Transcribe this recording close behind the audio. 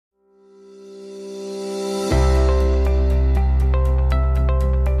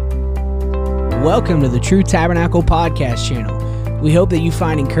Welcome to the True Tabernacle Podcast channel. We hope that you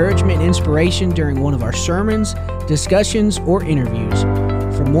find encouragement and inspiration during one of our sermons, discussions, or interviews.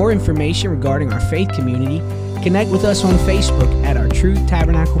 For more information regarding our faith community, connect with us on Facebook at our True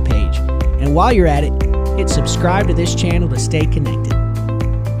Tabernacle page. And while you're at it, hit subscribe to this channel to stay connected.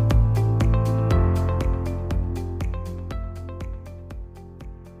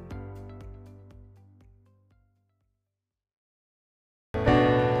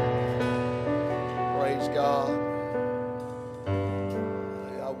 Praise God.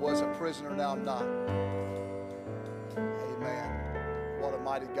 I was a prisoner, now I'm not. Amen. What a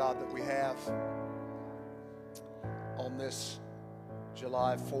mighty God that we have on this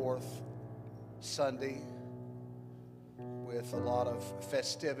July 4th Sunday, with a lot of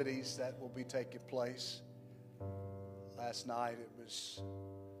festivities that will be taking place. Last night it was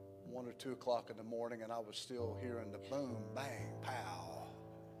 1 or 2 o'clock in the morning and I was still hearing the boom, bang, pow.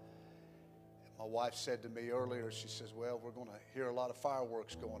 My wife said to me earlier, she says, well, we're going to hear a lot of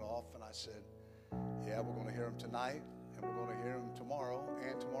fireworks going off. And I said, yeah, we're going to hear them tonight, and we're going to hear them tomorrow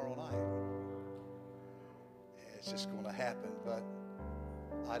and tomorrow night. It's just going to happen. But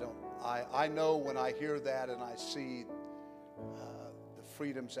I know when I hear that and I see the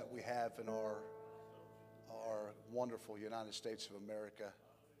freedoms that we have in our wonderful United States of America,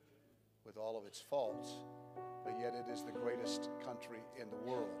 with all of its faults, but yet it is the greatest country in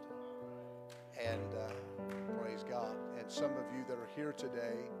the world. And praise God. And some of you that are here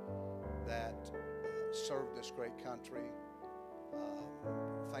today that serve this great country,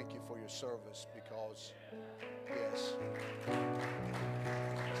 thank you for your service, because, yes.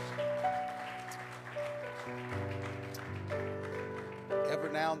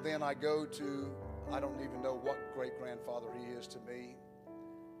 Every now and then I go to, I don't even know what great-grandfather he is to me,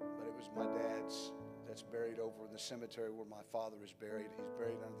 but it was my dad's that's buried over in the cemetery where my father is buried. He's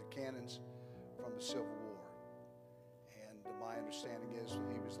buried under the cannons from the Civil War. And my understanding is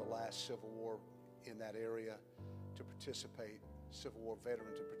that he was the last Civil War in that area to participate, Civil War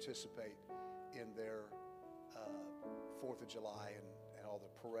veteran to participate in their 4th of July and all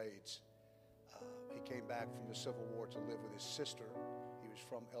the parades. He came back from the Civil War to live with his sister. He was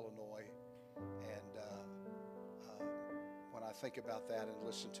from Illinois. And when I think about that and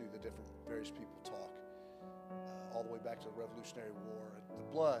listen to the different various people talk, all the way back to the Revolutionary War, the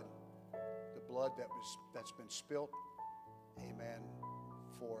blood that's been spilt, amen,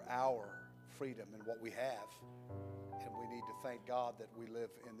 for our freedom and what we have. And we need to thank God that we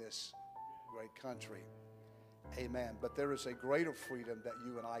live in this great country. Amen. But there is a greater freedom that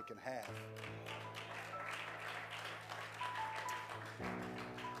you and I can have.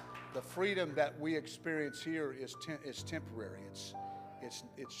 The freedom that we experience here is temporary.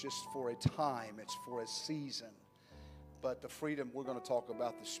 It's just for a time. It's for a season. But the freedom we're going to talk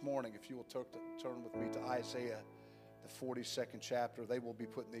about this morning, if you will turn with me to Isaiah, the 42nd chapter. They will be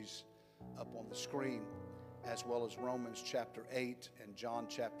putting these up on the screen, as well as Romans chapter 8 and John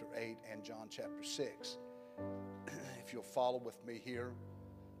chapter 8 and John chapter 6. If you'll follow with me here.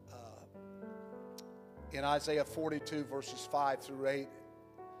 In Isaiah 42, verses 5 through 8,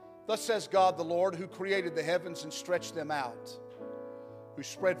 thus says God the Lord, who created the heavens and stretched them out, who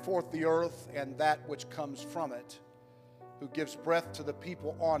spread forth the earth and that which comes from it, who gives breath to the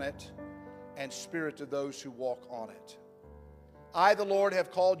people on it and spirit to those who walk on it. I, the Lord,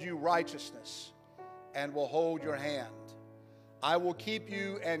 have called you righteousness and will hold your hand. I will keep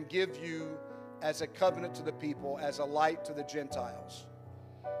you and give you as a covenant to the people, as a light to the Gentiles,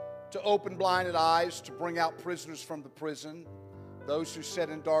 to open blinded eyes, to bring out prisoners from the prison, those who sit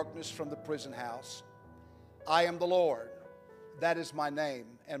in darkness from the prison house. I am the Lord, that is my name,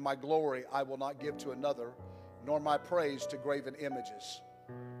 and my glory I will not give to another, nor my praise to graven images.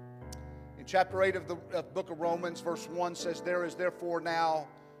 In chapter 8 of the book of Romans, verse 1 says, there is therefore now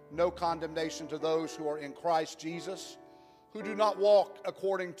no condemnation to those who are in Christ Jesus, who do not walk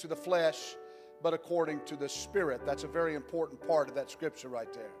according to the flesh, but according to the Spirit. That's a very important part of that scripture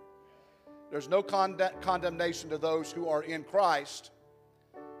right there. There's no condemnation to those who are in Christ,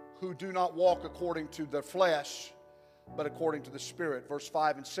 who do not walk according to the flesh, but according to the Spirit. Verse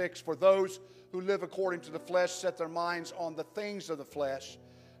 5 and 6, for those who live according to the flesh set their minds on the things of the flesh,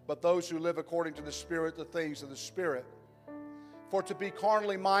 but those who live according to the Spirit, the things of the Spirit. For to be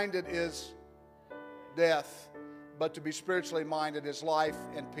carnally minded is death, but to be spiritually minded is life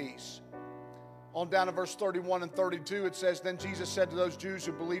and peace. On down to verse 31 and 32, it says, then Jesus said to those Jews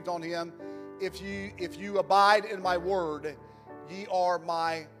who believed on him, if you abide in my word, ye are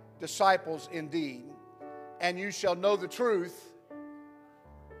my disciples indeed, and you shall know the truth.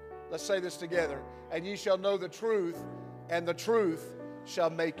 Let's say this together. And ye shall know the truth, and the truth shall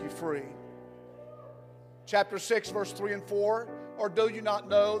make you free. chapter 6, verse 3 and 4. Or do you not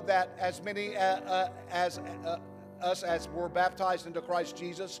know that as many as us as were baptized into Christ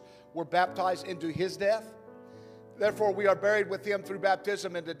Jesus were baptized into his death? Therefore we are buried with him through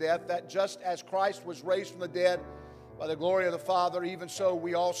baptism into death, that just as Christ was raised from the dead by the glory of the Father, even so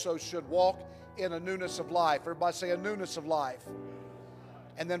we also should walk in a newness of life. Everybody say a newness of life.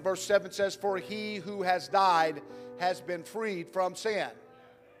 And then verse 7 says, for he who has died has been freed from sin.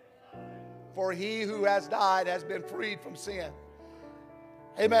 For he who has died has been freed from sin.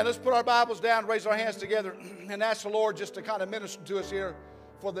 Amen. Let's put our Bibles down, raise our hands together, and ask the Lord just to kind of minister to us here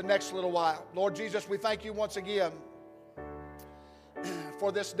for the next little while. Lord Jesus, we thank you once again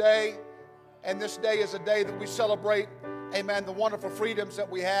for this day. And this day is a day that we celebrate, amen, the wonderful freedoms that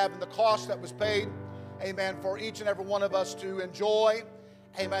we have and the cost that was paid, amen, for each and every one of us to enjoy,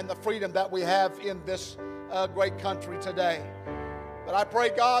 amen, the freedom that we have in this great country today. But I pray,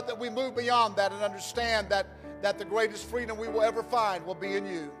 God, that we move beyond that and understand that the greatest freedom we will ever find will be in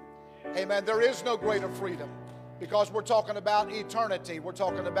you. Amen. There is no greater freedom because we're talking about eternity. We're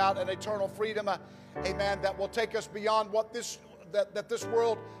talking about an eternal freedom, amen, that will take us beyond what this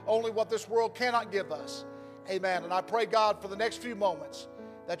world, only what this world cannot give us. Amen. And I pray, God, for the next few moments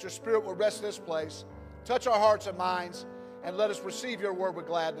that your Spirit will rest in this place, touch our hearts and minds, and let us receive your word with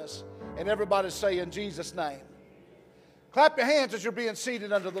gladness. And everybody say in Jesus' name. Clap your hands as you're being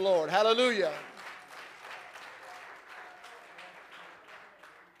seated unto the Lord. Hallelujah.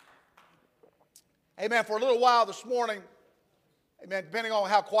 Amen. For a little while this morning, amen, depending on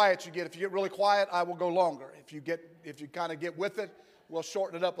how quiet you get. If you get really quiet, I will go longer. If you kind of get with it, we'll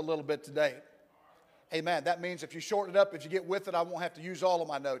shorten it up a little bit today. Amen. That means if you shorten it up, if you get with it, I won't have to use all of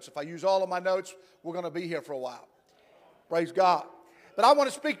my notes. If I use all of my notes, we're going to be here for a while. Praise God. But I want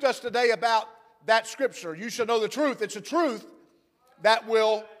to speak to us today about that scripture. You shall know the truth. It's a truth that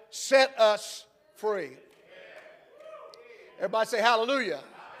will set us free. Everybody say hallelujah.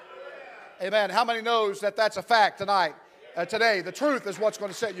 Amen. How many knows that that's a fact tonight? Today, the truth is what's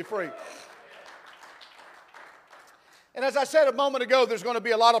going to set you free. And as I said a moment ago, there's going to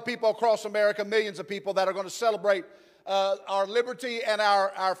be a lot of people across America, millions of people that are going to celebrate our liberty and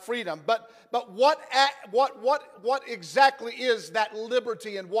our freedom. But what exactly is that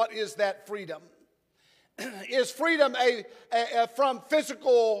liberty and what is that freedom? Is freedom from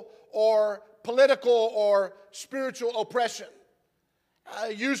physical or political or spiritual oppression?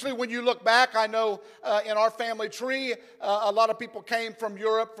 Usually when you look back, I know in our family tree, a lot of people came from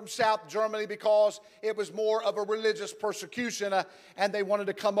Europe, from South Germany, because it was more of a religious persecution and they wanted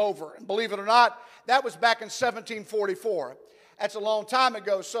to come over. And believe it or not, that was back in 1744. That's a long time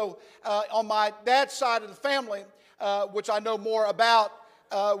ago. So on my dad's side of the family, which I know more about,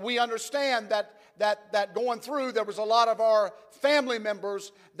 we understand that going through, there was a lot of our family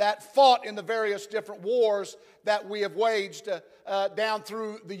members that fought in the various different wars that we have waged down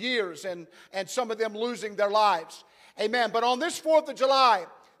through the years, and some of them losing their lives. Amen. But on this 4th of July,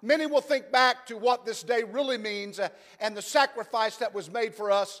 many will think back to what this day really means and the sacrifice that was made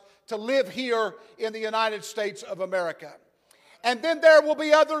for us to live here in the United States of America. And then there will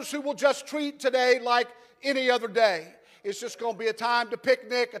be others who will just treat today like any other day. It's just going to be a time to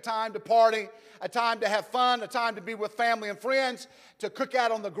picnic, a time to party, a time to have fun, a time to be with family and friends, to cook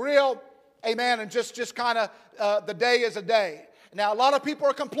out on the grill, amen, and just kind of the day is a day. Now, a lot of people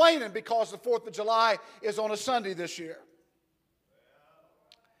are complaining because the 4th of July is on a Sunday this year.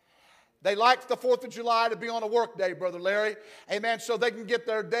 They like the 4th of July to be on a work day, Brother Larry. Amen. So they can get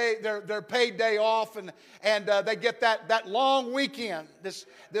their day, their paid day off, and they get that long weekend.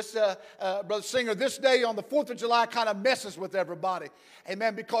 Brother Singer, this day on the 4th of July kind of messes with everybody.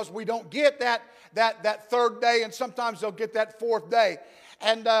 Amen. Because we don't get that third day, and sometimes they'll get that fourth day.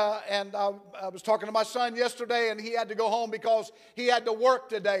 And I was talking to my son yesterday, and he had to go home because he had to work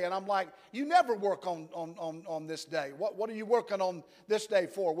today. And I'm like, you never work on this day. What are you working on this day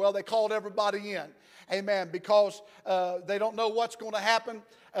for? Well, they called everybody in. Amen. Because they don't know what's going to happen.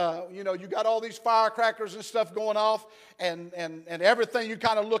 You got all these firecrackers and stuff going off, and everything you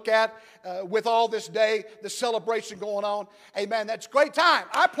kind of look at with all this day, the celebration going on. Amen. That's a great time.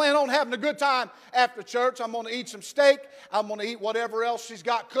 I plan on having a good time after church. I'm going to eat some steak. I'm going to eat whatever else she's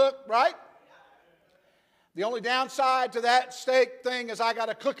got cooked, right? The only downside to that steak thing is I got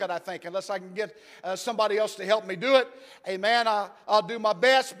to cook it, I think, unless I can get somebody else to help me do it. Amen. I'll do my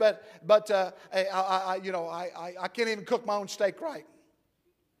best, but I can't even cook my own steak right.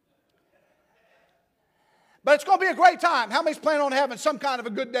 But it's going to be a great time. How many's planning on having some kind of a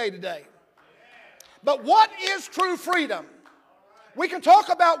good day today? But what is true freedom? We can talk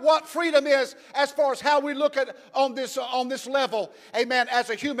about what freedom is as far as how we look at on this level, amen, as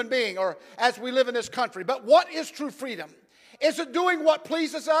a human being or as we live in this country. But what is true freedom? Is it doing what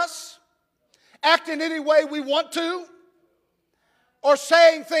pleases us? Acting any way we want to? Or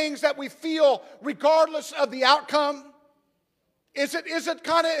saying things that we feel regardless of the outcome? Is it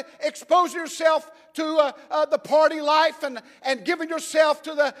kind of exposing yourself to the party life and giving yourself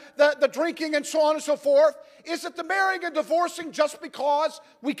to the drinking and so on and so forth? Is it the marrying and divorcing just because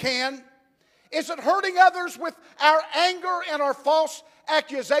we can? Is it hurting others with our anger and our false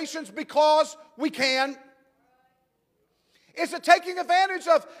accusations because we can? Is it taking advantage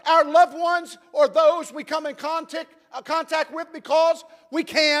of our loved ones or those we come in contact with because we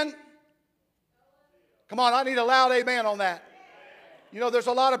can? Come on, I need a loud amen on that. You know, there's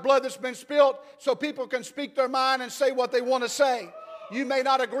a lot of blood that's been spilled so people can speak their mind and say what they want to say. You may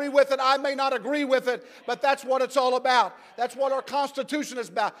not agree with it. I may not agree with it. But that's what it's all about. That's what our Constitution is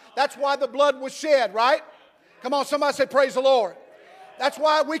about. That's why the blood was shed, right? Come on, somebody say praise the Lord. That's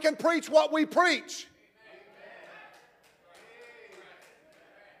why we can preach what we preach.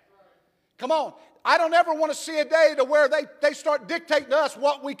 Come on. I don't ever want to see a day to where they start dictating to us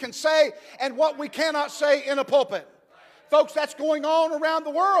what we can say and what we cannot say in a pulpit. Folks, that's going on around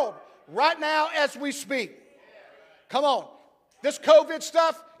the world right now as we speak. Come on. This COVID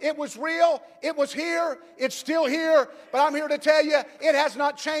stuff, it was real, it was here, it's still here, but I'm here to tell you it has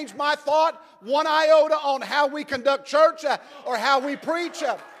not changed my thought one iota on how we conduct church or how we preach.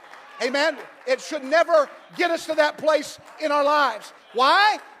 Amen. It should never get us to that place in our lives.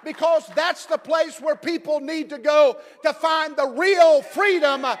 Why? Because that's the place where people need to go to find the real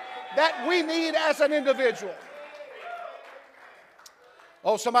freedom that we need as an individual.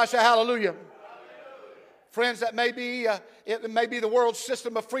 Oh, somebody say hallelujah. Friends, that may be it may be the world's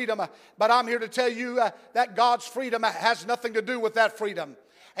system of freedom, but I'm here to tell you that God's freedom has nothing to do with that freedom.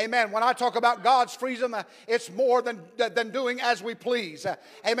 Amen. When I talk about God's freedom, it's more than doing as we please.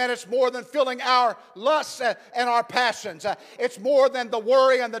 Amen. It's more than filling our lusts and our passions. It's more than the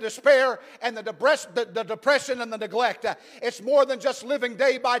worry and the despair and the depression and the neglect. It's more than just living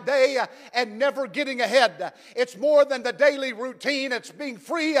day by day and never getting ahead. It's more than the daily routine. It's being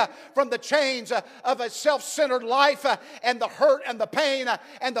free from the chains of a self-centered life and the hurt and the pain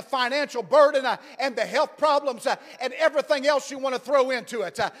and the financial burden and the health problems and everything else you want to throw into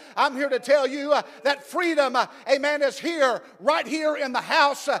it. I'm here to tell you that freedom, amen, is here, right here in the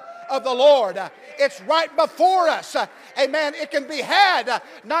house of the Lord. It's right before us. Amen. It can be had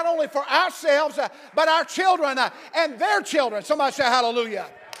not only for ourselves, but our children and their children. Somebody say hallelujah.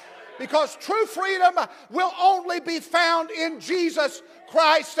 Because true freedom will only be found in Jesus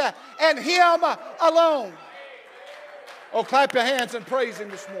Christ and Him alone. Oh, clap your hands and praise Him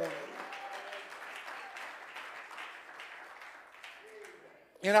this morning.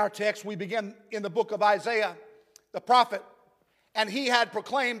 In our text, we begin in the book of Isaiah, the prophet, and he had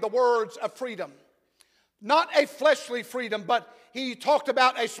proclaimed the words of freedom. Not a fleshly freedom, but he talked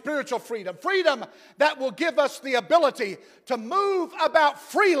about a spiritual freedom. Freedom that will give us the ability to move about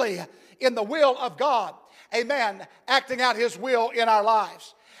freely in the will of God. Amen. Acting out His will in our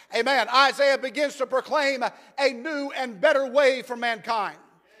lives. Amen. Isaiah begins to proclaim a new and better way for mankind.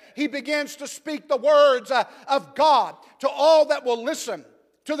 He begins to speak the words of God to all that will listen.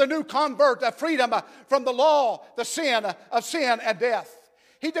 To the new convert, freedom from the law, the sin of sin and death.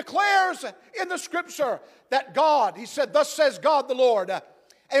 He declares in the scripture that God, he said, thus says God the Lord,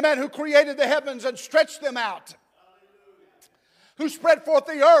 amen, who created the heavens and stretched them out, who spread forth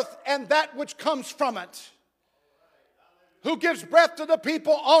the earth and that which comes from it, who gives breath to the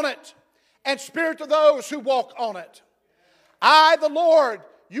people on it and spirit to those who walk on it. I, the Lord,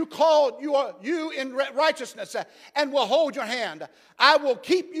 you called you in righteousness and will hold your hand. I will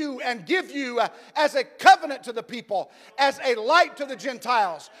keep you and give you as a covenant to the people, as a light to the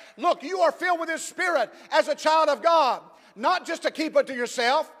Gentiles. Look, you are filled with His Spirit as a child of God, not just to keep it to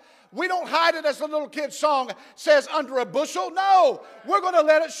yourself. We don't hide it as the little kid's song says under a bushel. No, we're going to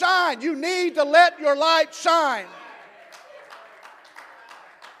let it shine. You need to let your light shine.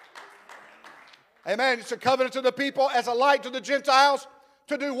 Amen. It's a covenant to the people as a light to the Gentiles.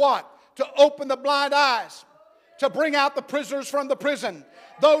 To do what? To open the blind eyes. To bring out the prisoners from the prison.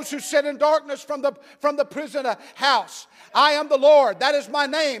 Those who sit in darkness from the prison house. I am the Lord. That is my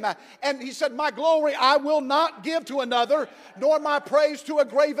name. And He said, my glory I will not give to another, nor my praise to a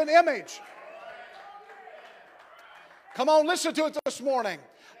graven image. Come on, listen to it this morning.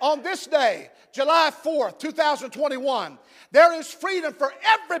 On this day, July 4th, 2021, there is freedom for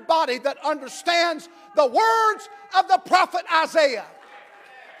everybody that understands the words of the prophet Isaiah.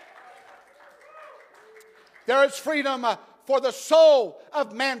 There is freedom for the soul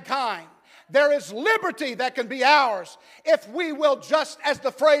of mankind. There is liberty that can be ours if we will just, as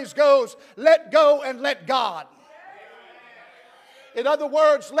the phrase goes, let go and let God. In other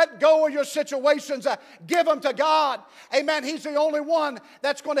words, let go of your situations. Give them to God. Amen. He's the only one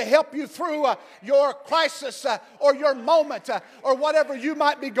that's going to help you through your crisis or your moment or whatever you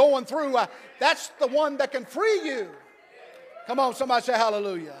might be going through. That's the one that can free you. Come on, somebody say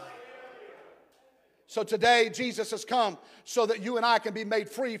hallelujah. So today, Jesus has come so that you and I can be made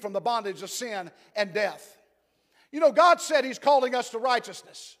free from the bondage of sin and death. You know, God said He's calling us to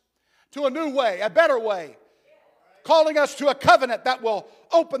righteousness, to a new way, a better way. Calling us to a covenant that will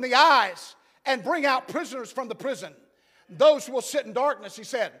open the eyes and bring out prisoners from the prison. Those who will sit in darkness, He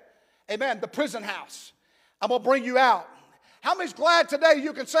said, amen, the prison house. I'm going to bring you out. How many's glad today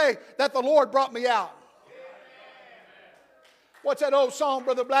you can say that the Lord brought me out? What's that old song,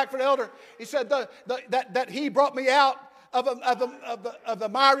 Brother Blackford Elder? He said that He brought me out of the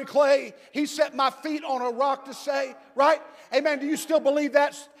miry clay. He set my feet on a rock to stay. Right? Amen. Do you still believe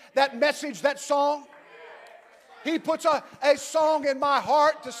that message, that song? He puts a song in my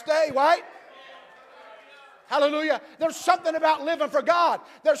heart to stay, right? Hallelujah. There's something about living for God.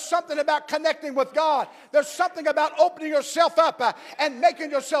 There's something about connecting with God. There's something about opening yourself up and making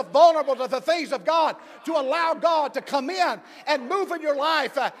yourself vulnerable to the things of God, to allow God to come in and move in your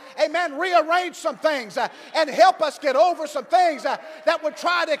life. Amen. Rearrange some things and help us get over some things that would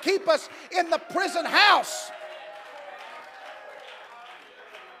try to keep us in the prison house.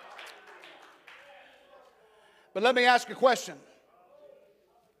 But let me ask you a question.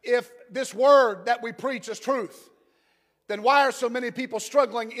 If this word that we preach is truth, then why are so many people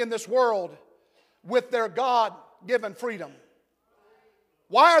struggling in this world with their God-given freedom?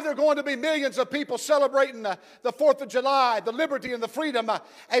 Why are there going to be millions of people celebrating the 4th of July, the liberty and the freedom,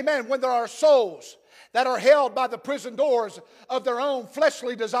 amen, when there are souls that are held by the prison doors of their own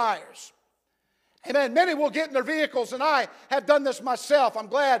fleshly desires? Amen. Many will get in their vehicles, and I have done this myself. I'm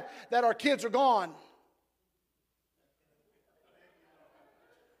glad that our kids are gone.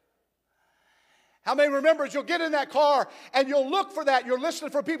 How many remembers you'll get in that car and you'll look for that. You're listening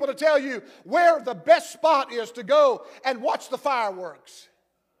for people to tell you where the best spot is to go and watch the fireworks.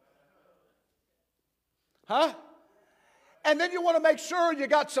 Huh? And then you want to make sure you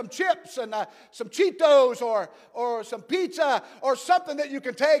got some chips and some Cheetos or some pizza or something that you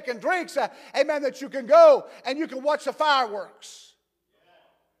can take and drinks, amen, that you can go and you can watch the fireworks.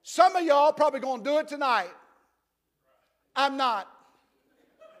 Some of y'all probably going to do it tonight. I'm not.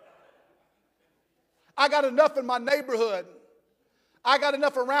 I got enough in my neighborhood. I got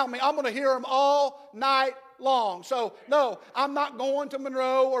enough around me. I'm going to hear them all night long. So, no, I'm not going to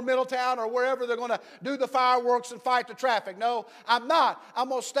Monroe or Middletown or wherever they're going to do the fireworks and fight the traffic. No, I'm not. I'm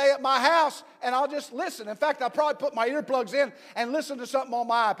going to stay at my house and I'll just listen. In fact, I'll probably put my earplugs in and listen to something on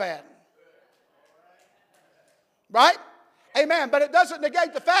my iPad. Right? Amen. But it doesn't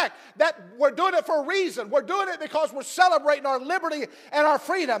negate the fact that we're doing it for a reason. We're doing it because we're celebrating our liberty and our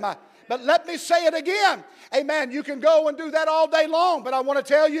freedom. But let me say it again. Amen. You can go and do that all day long. But I want to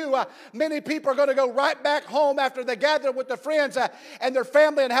tell you, many people are going to go right back home after they gather with their friends and their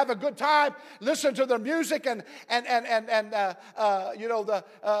family and have a good time, listen to their music and you know,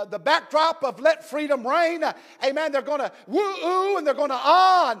 the backdrop of Let Freedom Reign. Amen. They're going to woo-oo and they're going to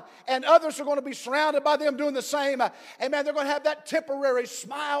on. And others are going to be surrounded by them doing the same. Amen. They're going to have that temporary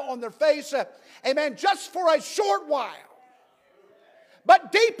smile on their face. Amen. Just for a short while.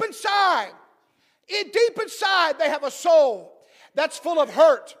 But deep inside, they have a soul that's full of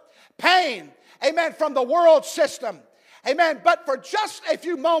hurt, pain, amen, from the world system. Amen. But for just a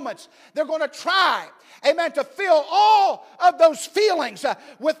few moments, they're going to try, amen, to fill all of those feelings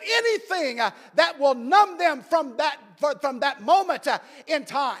with anything that will numb them from that moment in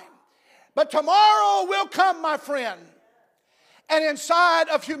time. But tomorrow will come, my friend, and inside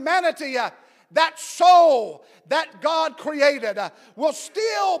of humanity, that soul that God created will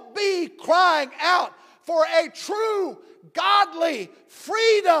still be crying out for a true godly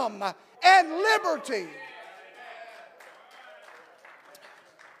freedom and liberty.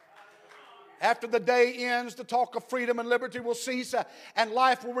 After the day ends, the talk of freedom and liberty will cease and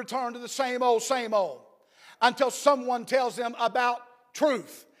life will return to the same old, until someone tells them about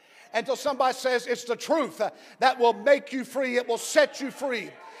truth. Until somebody says it's the truth that will make you free, it will set you free.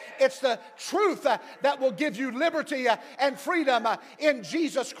 It's the truth that will give you liberty and freedom in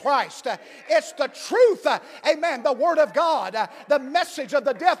Jesus Christ. It's the truth, amen, the Word of God, the message of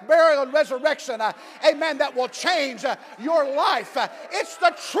the death, burial, and resurrection, amen, that will change your life. It's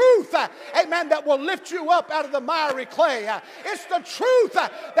the truth, amen, that will lift you up out of the miry clay. It's the truth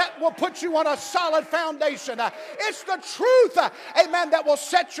that will put you on a solid foundation. It's the truth, amen, that will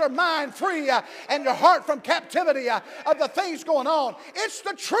set your mind free and your heart from captivity of the things going on. It's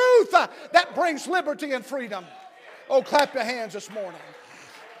the truth that brings liberty and freedom. Oh, clap your hands this morning.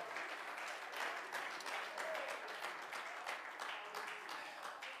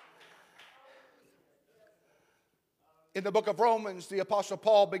 In the book of Romans, the Apostle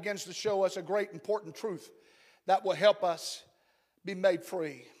Paul begins to show us a great important truth that will help us be made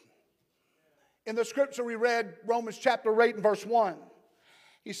free. In the scripture we read, Romans chapter 8 and verse 1,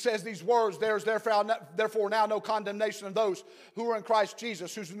 he says these words, "There is therefore now no condemnation of those who are in Christ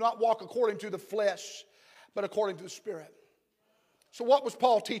Jesus, who do not walk according to the flesh, but according to the Spirit." So what was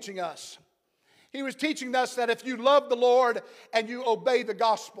Paul teaching us? He was teaching us that if you love the Lord and you obey the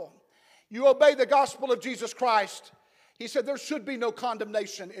gospel of Jesus Christ, he said there should be no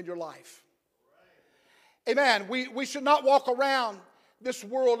condemnation in your life. Amen. We should not walk around this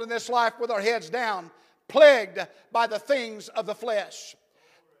world and this life with our heads down, plagued by the things of the flesh,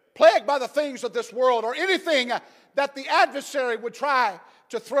 plagued by the things of this world, or anything that the adversary would try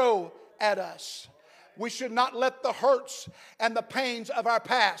to throw at us. We should not let the hurts and the pains of our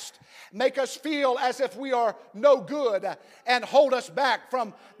past make us feel as if we are no good and hold us back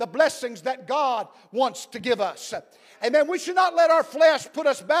from the blessings that God wants to give us. Amen. We should not let our flesh put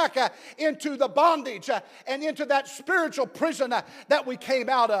us back into the bondage and into that spiritual prison that we came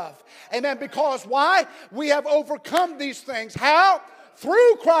out of. Amen. Because why? We have overcome these things. How?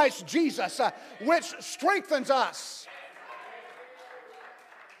 Through Christ Jesus, which strengthens us.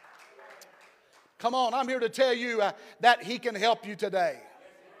 Come on, I'm here to tell you that He can help you today.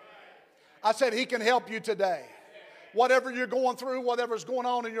 I said He can help you today. Whatever you're going through, whatever's going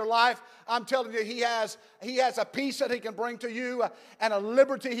on in your life, I'm telling you, He has a peace that He can bring to you, and a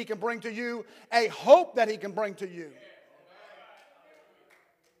liberty He can bring to you, a hope that He can bring to you.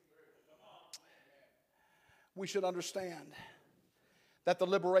 We should understand that the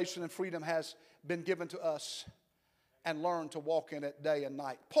liberation and freedom has been given to us, and learn to walk in it day and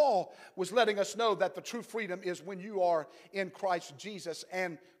night. Paul was letting us know that the true freedom is when you are in Christ Jesus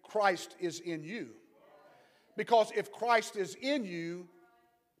and Christ is in you. Because if Christ is in you,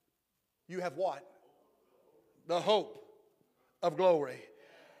 you have what? The hope of glory.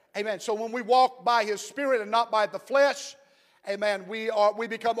 Amen. So when we walk by His Spirit and not by the flesh, amen, we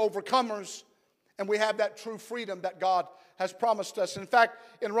become overcomers, and we have that true freedom that God has promised us. In fact,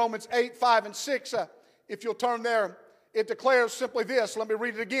 in Romans 8, 5, and 6, if you'll turn there, it declares simply this. Let me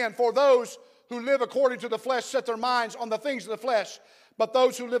read it again. "For those who live according to the flesh set their minds on the things of the flesh, but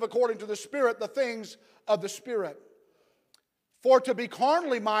those who live according to the Spirit, the things of the Spirit. For to be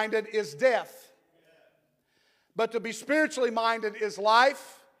carnally minded is death, but to be spiritually minded is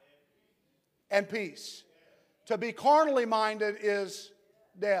life and peace." To be carnally minded is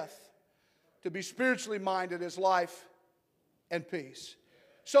death. To be spiritually minded is life and peace.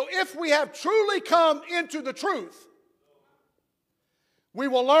 So if we have truly come into the truth, we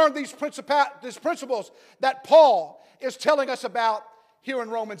will learn these principles that Paul is telling us about here in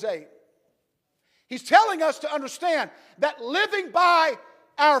Romans 8. He's telling us to understand that living by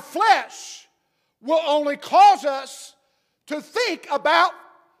our flesh will only cause us to think about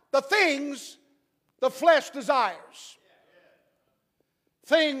the things the flesh desires.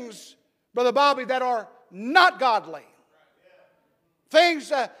 Things, Brother Bobby, that are not godly. Things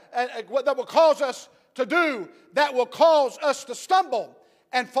that will cause us to do, that will cause us to stumble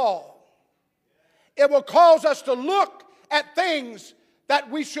and fall. It will cause us to look at things that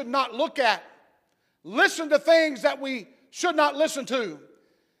we should not look at. Listen to things that we should not listen to.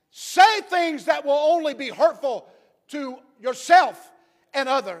 Say things that will only be hurtful to yourself and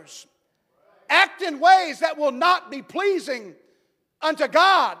others. Act in ways that will not be pleasing unto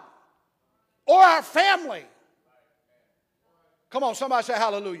God or our family. Come on, somebody say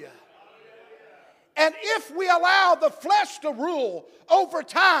hallelujah. And if we allow the flesh to rule over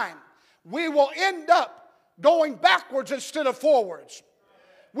time, we will end up going backwards instead of forwards.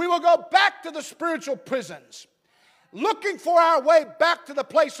 We will go back to the spiritual prisons, looking for our way back to the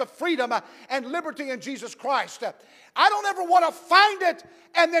place of freedom and liberty in Jesus Christ. I don't ever want to find it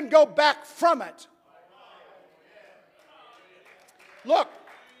and then go back from it. Look,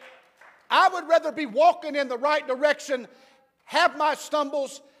 I would rather be walking in the right direction, have my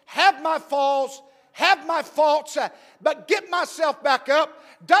stumbles, have my falls, have my faults, but get myself back up,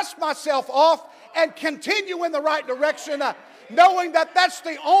 dust myself off, and continue in the right direction, knowing that that's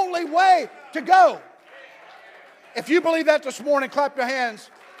the only way to go. If you believe that this morning, clap your hands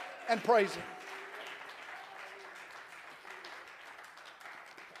and praise Him.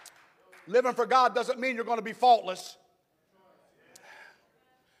 Living for God doesn't mean you're going to be faultless.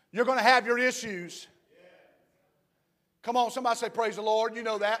 You're going to have your issues. Come on, somebody say praise the Lord. You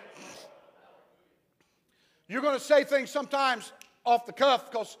know that. You're going to say things sometimes off the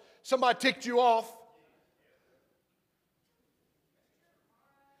cuff because somebody ticked you off.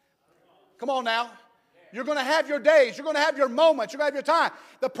 Come on now. You're going to have your days. You're going to have your moments. You're going to have your time.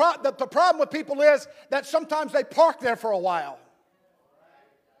 The problem with people is that sometimes they park there for a while.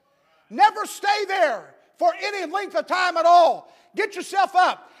 Never stay there for any length of time at all. Get yourself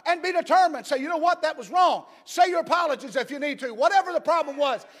up and be determined. Say, you know what, that was wrong. Say your apologies if you need to, whatever the problem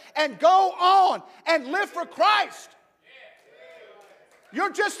was, and go on and live for Christ.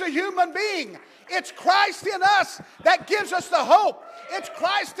 You're just a human being. It's Christ in us that gives us the hope. It's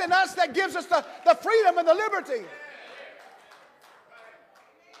Christ in us that gives us the freedom and the liberty.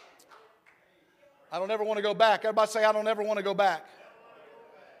 I don't ever want to go back. Everybody say, I don't ever want to go back.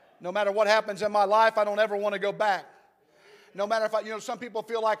 No matter what happens in my life, I don't ever want to go back. No matter if some people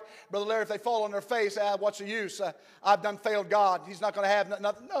feel like, Brother Larry, if they fall on their face, what's the use? I've done failed God. He's not going to have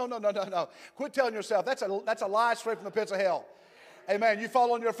nothing. No. Quit telling yourself. That's a lie straight from the pits of hell. Amen. You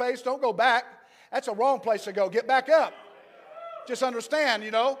fall on your face, don't go back. That's a wrong place to go. Get back up. Just understand,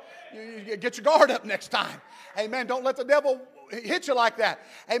 you get your guard up next time. Amen. Don't let the devil hit you like that.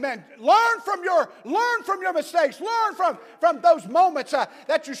 Amen. Learn from your mistakes. Learn from those moments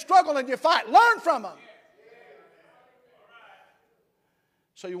that you struggle and you fight. Learn from them.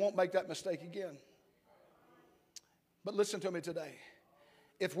 So you won't make that mistake again. But listen to me today.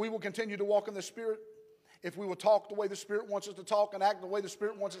 If we will continue to walk in the Spirit, if we will talk the way the Spirit wants us to talk and act the way the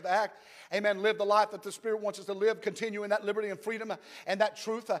Spirit wants us to act, amen, live the life that the Spirit wants us to live, continue in that liberty and freedom and that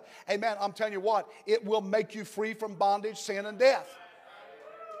truth, amen, I'm telling you what, it will make you free from bondage, sin, and death.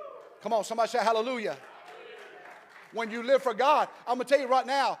 Come on, somebody say hallelujah. When you live for God, I'm going to tell you right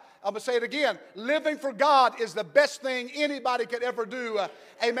now, I'm going to say it again, living for God is the best thing anybody could ever do,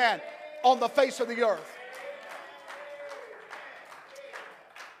 amen, on the face of the earth.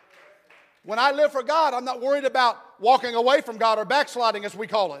 When I live for God, I'm not worried about walking away from God or backsliding, as we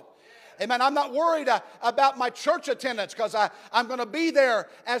call it. Amen. I'm not worried about my church attendance because I'm going to be there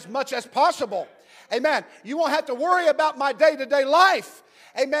as much as possible. Amen. You won't have to worry about my day-to-day life.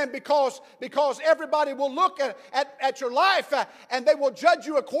 Amen. Because everybody will look at your life and they will judge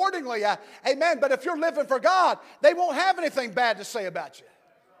you accordingly. Amen. But if you're living for God, they won't have anything bad to say about you.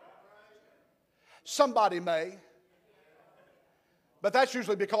 Somebody may. But that's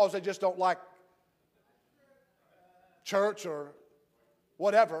usually because they just don't like church or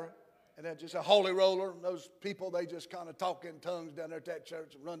whatever. And they're just a holy roller. Those people, they just kind of talk in tongues down there at that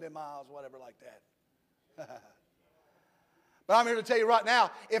church and run their miles, whatever like that. But I'm here to tell you right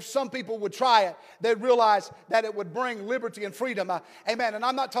now, if some people would try it, they'd realize that it would bring liberty and freedom. Amen. And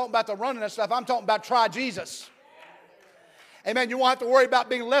I'm not talking about the running and stuff. I'm talking about try Jesus. Amen. You won't have to worry about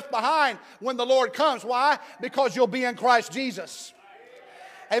being left behind when the Lord comes. Why? Because you'll be in Christ Jesus.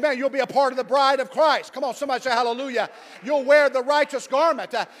 Amen. You'll be a part of the bride of Christ. Come on, somebody say hallelujah. You'll wear the righteous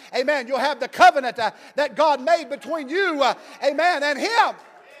garment. Amen. You'll have the covenant that God made between you, amen, and Him.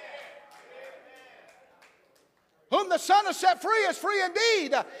 Whom the Son has set free is free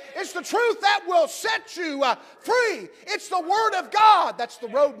indeed. It's the truth that will set you free. It's the Word of God. That's the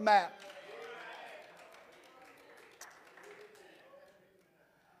roadmap.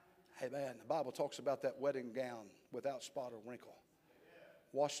 Amen. The Bible talks about that wedding gown without spot or wrinkle,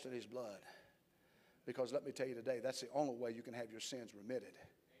 washed in His blood. Because let me tell you today, that's the only way you can have your sins remitted.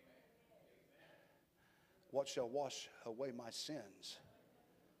 What shall wash away my sins?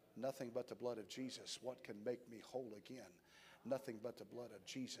 Nothing but the blood of Jesus. What can make me whole again? Nothing but the blood of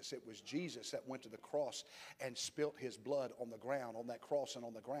Jesus. It was Jesus that went to the cross and spilt His blood on the ground, on that cross and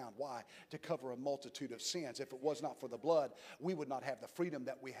on the ground. Why? To cover a multitude of sins. If it was not for the blood, we would not have the freedom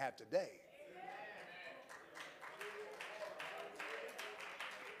that we have today.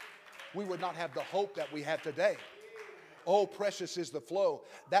 We would not have the hope that we have today. Oh, precious is the flow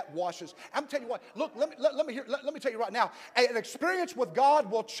that washes. I'm telling you what, look, let me tell you right now, an experience with God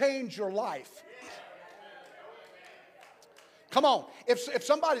will change your life. Come on. If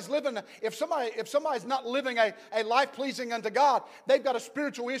somebody's not living a life pleasing unto God, they've got a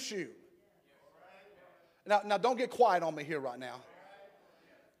spiritual issue. Now don't get quiet on me here right now.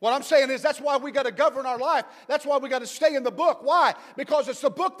 What I'm saying is that's why we got to govern our life. That's why we got to stay in the book. Why? Because it's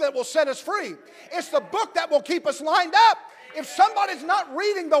the book that will set us free. It's the book that will keep us lined up. If somebody's not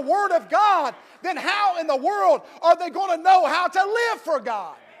reading the Word of God, then how in the world are they going to know how to live for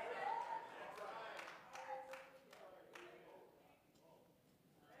God?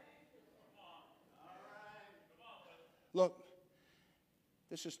 Look,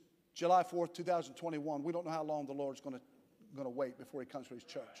 this is July 4th, 2021. We don't know how long the Lord's going to wait before He comes to His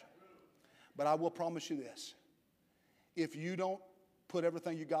church. But I will promise you this. If you don't put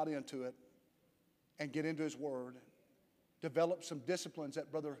everything you got into it and get into His Word, develop some disciplines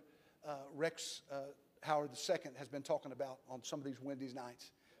that Brother Rex Howard II has been talking about on some of these Wednesday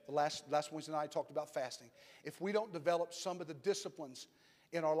nights. The last Wednesday night I talked about fasting. If we don't develop some of the disciplines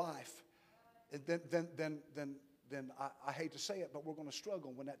in our life, then I hate to say it, but we're going to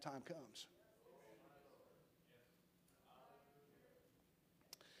struggle when that time comes.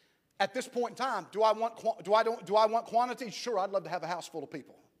 At this point in time, do I want quantity? Sure, I'd love to have a house full of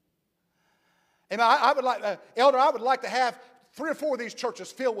people. Amen. I would like, Elder, I would like to have 3 or 4 of these churches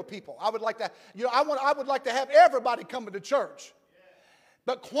filled with people. I would like to, I would like to have everybody coming to church.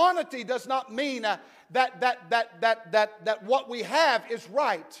 But quantity does not mean that what we have is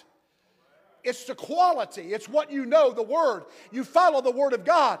right. It's the quality. It's what you know, the Word. You follow the Word of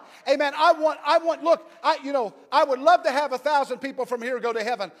God. Amen. I would love to have 1,000 people from here go to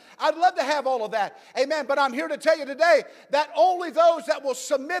heaven. I'd love to have all of that. Amen. But I'm here to tell you today that only those that will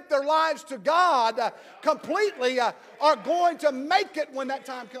submit their lives to God completely are going to make it when that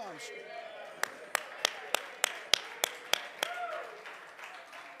time comes.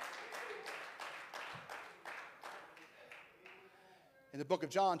 In the book of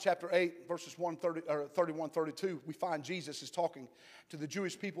John, chapter 8, verses 31, 32, we find Jesus is talking to the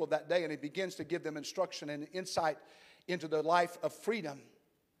Jewish people of that day, and He begins to give them instruction and insight into the life of freedom.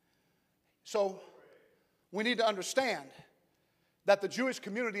 So, we need to understand that the Jewish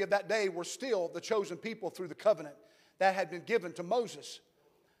community of that day were still the chosen people through the covenant that had been given to Moses.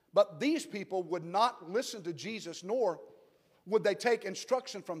 But these people would not listen to Jesus, nor would they take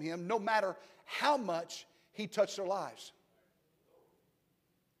instruction from Him, no matter how much He touched their lives.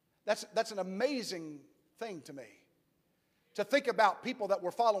 That's an amazing thing to me. To think about people that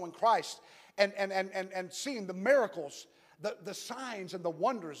were following Christ and seeing the miracles, the signs and the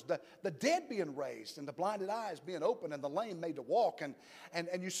wonders, the dead being raised and the blinded eyes being opened and the lame made to walk. And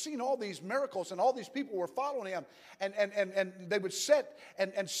you've seen all these miracles, and all these people were following Him. And they would sit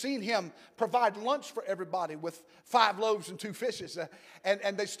and seen Him provide lunch for everybody with 5 loaves and 2 fishes.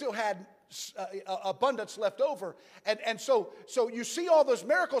 And they still had abundance left over. And so you see all those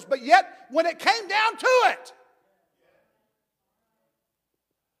miracles, but yet when it came down to it,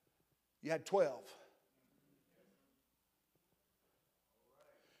 you had 12.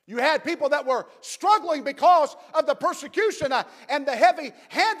 You had people that were struggling because of the persecution and the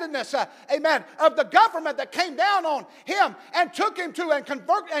heavy-handedness, amen, of the government that came down on him and took him to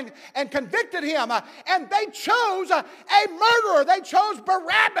and convicted him. And they chose a murderer. They chose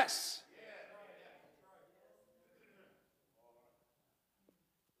Barabbas.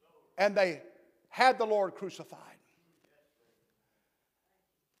 And they had the Lord crucified.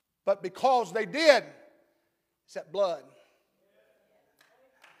 But because they did, it's that blood.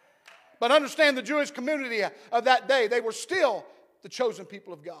 But understand the Jewish community of that day, they were still the chosen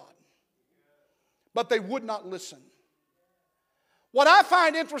people of God. But they would not listen. What I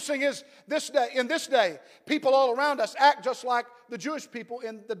find interesting is in this day, people all around us act just like the Jewish people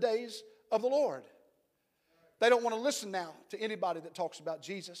in the days of the Lord. They don't want to listen now to anybody that talks about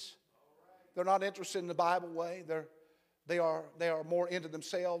Jesus. They're not interested in the Bible way. They are more into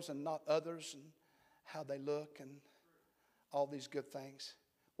themselves and not others, and how they look and all these good things,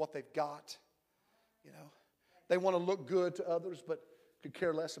 what they've got. You know, they want to look good to others, but could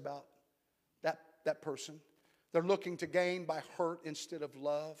care less about that person. They're looking to gain by hurt instead of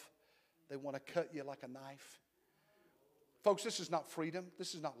love. They want to cut you like a knife. Folks, this is not freedom.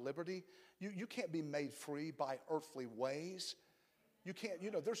 This is not liberty. You can't be made free by earthly ways. You can't,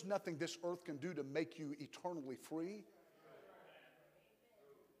 there's nothing this earth can do to make you eternally free.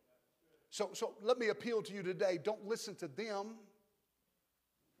 So let me appeal to you today. Don't listen to them.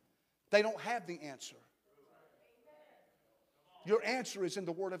 They don't have the answer. Your answer is in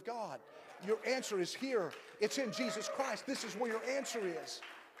the Word of God. Your answer is here. It's in Jesus Christ. This is where your answer is.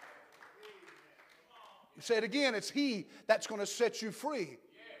 You say it again. It's He that's going to set you free.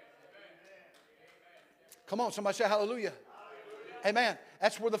 Come on, somebody say hallelujah. Amen.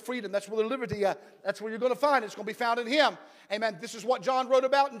 That's where the freedom, that's where the liberty, that's where you're going to find it. It's going to be found in Him. Amen. This is what John wrote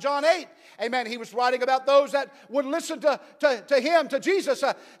about in John 8. Amen. He was writing about those that would listen to Him, to Jesus,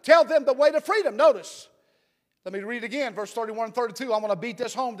 tell them the way to freedom. Notice. Let me read again, verse 31 and 32. I'm going to beat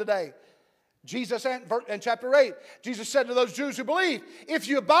this home today. Jesus, in chapter 8, Jesus said to those Jews who believe, if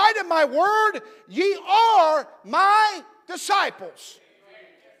you abide in my word, ye are my disciples.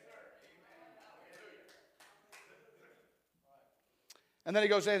 And then he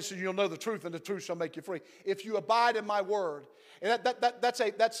goes in and says, you'll know the truth, and the truth shall make you free. If you abide in my word. And that's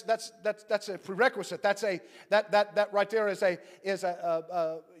a prerequisite. That right there is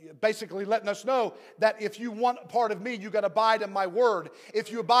basically letting us know that if you want part of me, you got to abide in my word.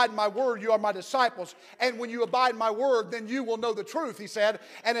 If you abide in my word, you are my disciples. And when you abide in my word, then you will know the truth, he said.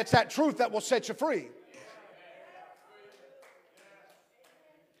 And it's that truth that will set you free.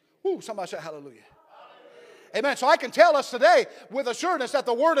 Ooh, somebody say hallelujah. Amen. So I can tell us today with assurance that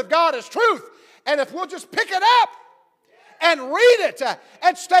the Word of God is truth. And if we'll just pick it up and read it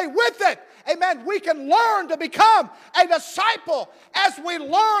and stay with it, amen, we can learn to become a disciple as we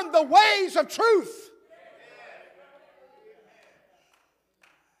learn the ways of truth.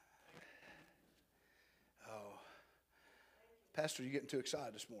 Oh, Pastor, you're getting too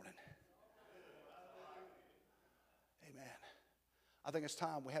excited this morning. I think it's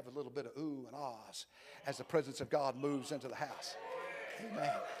time we have a little bit of ooh and ahs as the presence of God moves into the house.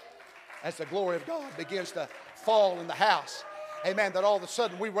 Amen. As the glory of God begins to fall in the house. Amen. That all of a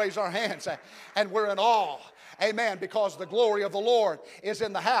sudden we raise our hands and we're in awe. Amen. Because the glory of the Lord is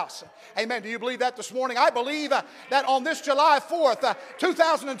in the house. Amen. Do you believe that this morning? I believe that on this July 4th,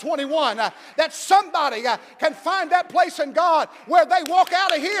 2021, that somebody can find that place in God where they walk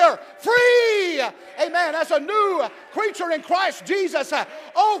out of here free. Amen. As a new creature in Christ Jesus.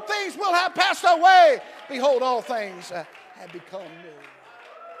 Old things will have passed away. Behold, all things have become new.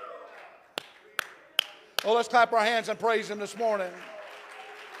 Well, let's clap our hands and praise Him this morning.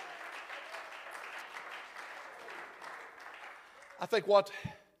 I think what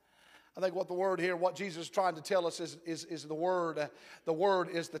the word here, what Jesus is trying to tell us is the word. The word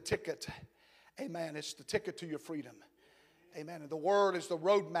is the ticket. Amen. It's the ticket to your freedom. Amen. And the word is the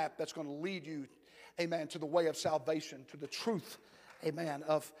roadmap that's going to lead you, amen, to the way of salvation, to the truth, amen,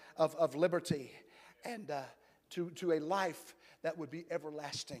 of liberty, and to a life that would be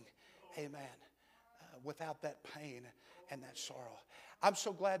everlasting. Amen. Without that pain and that sorrow. I'm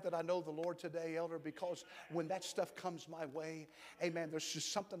so glad that I know the Lord today, Elder, because when that stuff comes my way, amen, there's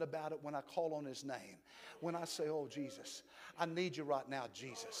just something about it when I call on His name. When I say, oh, Jesus, I need you right now,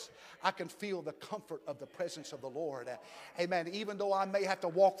 Jesus. I can feel the comfort of the presence of the Lord. Amen. Even though I may have to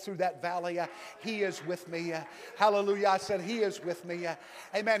walk through that valley, He is with me. Hallelujah. I said, He is with me.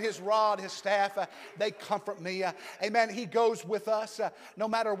 Amen. His rod, His staff, they comfort me. Amen. He goes with us no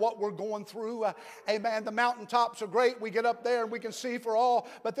matter what we're going through. Amen. The mountaintops are great. We get up there and we can see for all,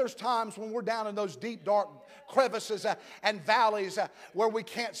 but there's times when we're down in those deep, dark crevices and valleys where we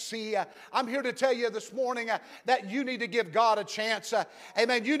can't see. I'm here to tell you this morning that you need to give God a chance.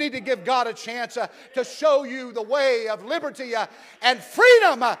 Amen. You need to give God a chance to show you the way of liberty and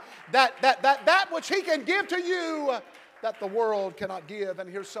freedom that which He can give to you that the world cannot give. And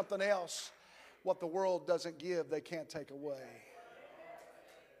here's something else. What the world doesn't give, they can't take away.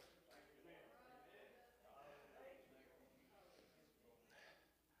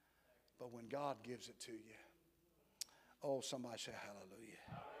 But when God gives it to you, oh, somebody say hallelujah.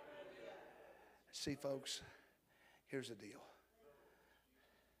 See, folks, here's the deal.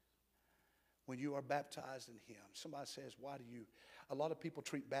 When you are baptized in Him, somebody says, why do you? A lot of people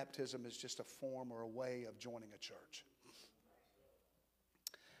treat baptism as just a form or a way of joining a church.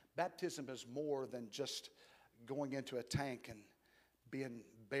 Baptism is more than just going into a tank and being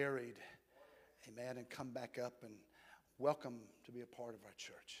buried, amen, and come back up and welcome to be a part of our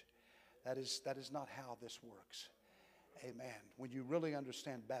church. That is not how this works. Amen. When you really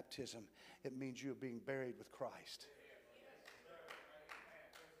understand baptism, it means you are being buried with Christ.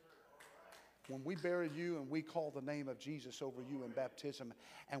 When we bury you and we call the name of Jesus over you in baptism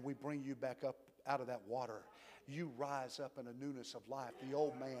and we bring you back up out of that water, you rise up in a newness of life. The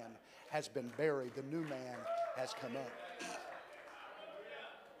old man has been buried. The new man has come up.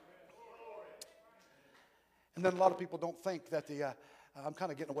 And then a lot of people don't think that I'm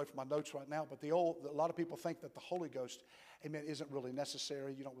kind of getting away from my notes right now, but a lot of people think that the Holy Ghost, amen, isn't really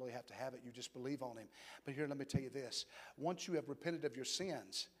necessary. You don't really have to have it. You just believe on Him. But here, let me tell you this. Once you have repented of your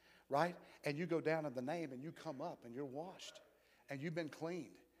sins, right, and you go down in the name and you come up and you're washed and you've been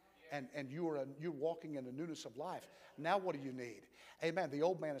cleaned, and you're walking in the newness of life. Now what do you need? Amen. The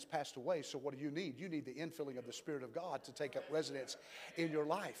old man has passed away, so what do you need? You need the infilling of the Spirit of God to take up residence in your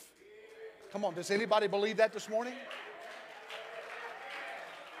life. Come on, does anybody believe that this morning?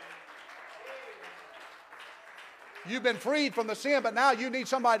 You've been freed from the sin, but now you need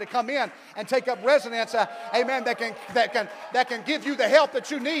somebody to come in and take up residence, amen, that can give you the help that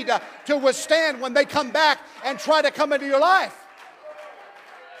you need to withstand when they come back and try to come into your life.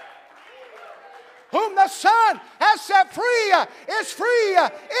 Whom the Son has set free is free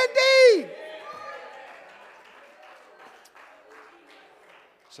indeed.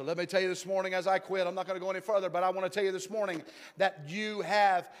 So let me tell you this morning as I quit, I'm not going to go any further, but I want to tell you this morning that you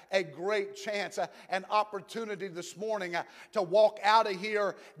have a great chance, an opportunity this morning to walk out of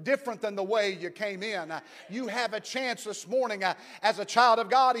here different than the way you came in. You have a chance this morning as a child of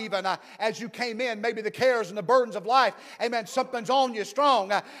God, even as you came in, maybe the cares and the burdens of life, amen, something's on you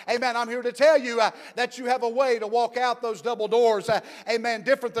strong. Amen, I'm here to tell you that you have a way to walk out those double doors, amen,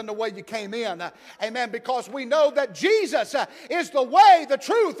 different than the way you came in. Amen, because we know that Jesus is the way, the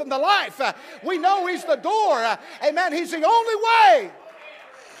truth, and the life. We know He's the door. Amen. He's the only way.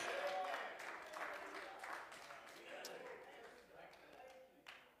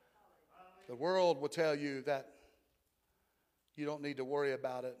 The world will tell you that you don't need to worry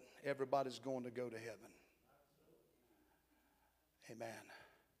about it. Everybody's going to go to heaven. Amen.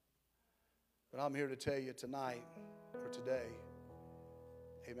 But I'm here to tell you tonight or today,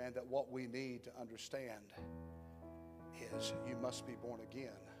 amen, that what we need to understand is you must be born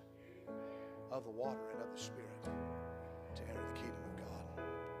again of the water and of the Spirit to enter the kingdom of God.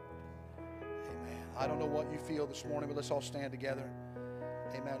 Amen. I don't know what you feel this morning, but let's all stand together.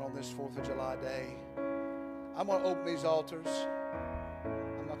 Amen. On this 4th of July day, I'm going to open these altars.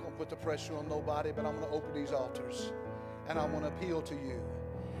 I'm not going to put the pressure on nobody, but I'm going to open these altars. And I want to appeal to you.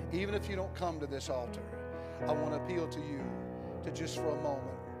 Even if you don't come to this altar, I want to appeal to you to just for a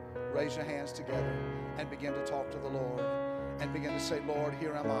moment raise your hands together and begin to talk to the Lord and begin to say, Lord,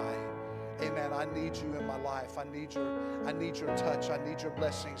 here am I. Amen. I need you in my life. I need your touch. I need your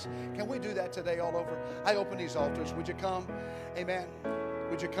blessings. Can we do that today all over? I open these altars. Would you come? Amen.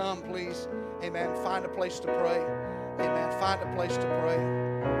 Would you come, please? Amen. Find a place to pray. Amen. Find a place to pray.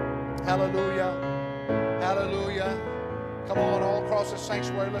 Hallelujah. Hallelujah. Come on, all across the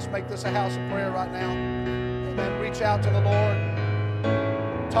sanctuary. Let's make this a house of prayer right now. Amen. Reach out to the Lord.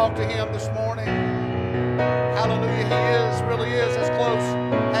 Talk to Him this morning. Hallelujah. He really is as close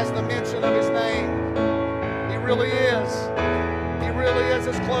as the mention of His name. He really is. He really is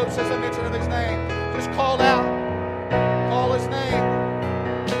as close as the mention of His name. Just call out. Call His name.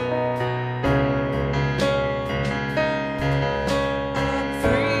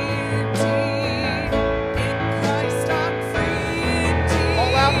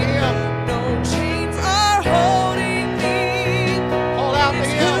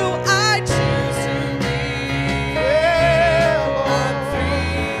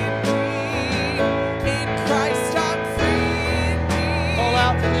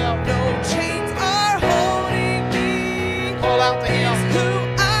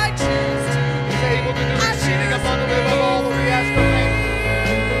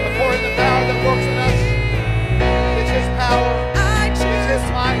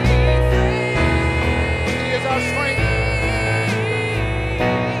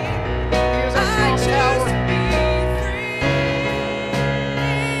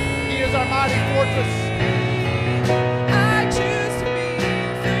 Fortress.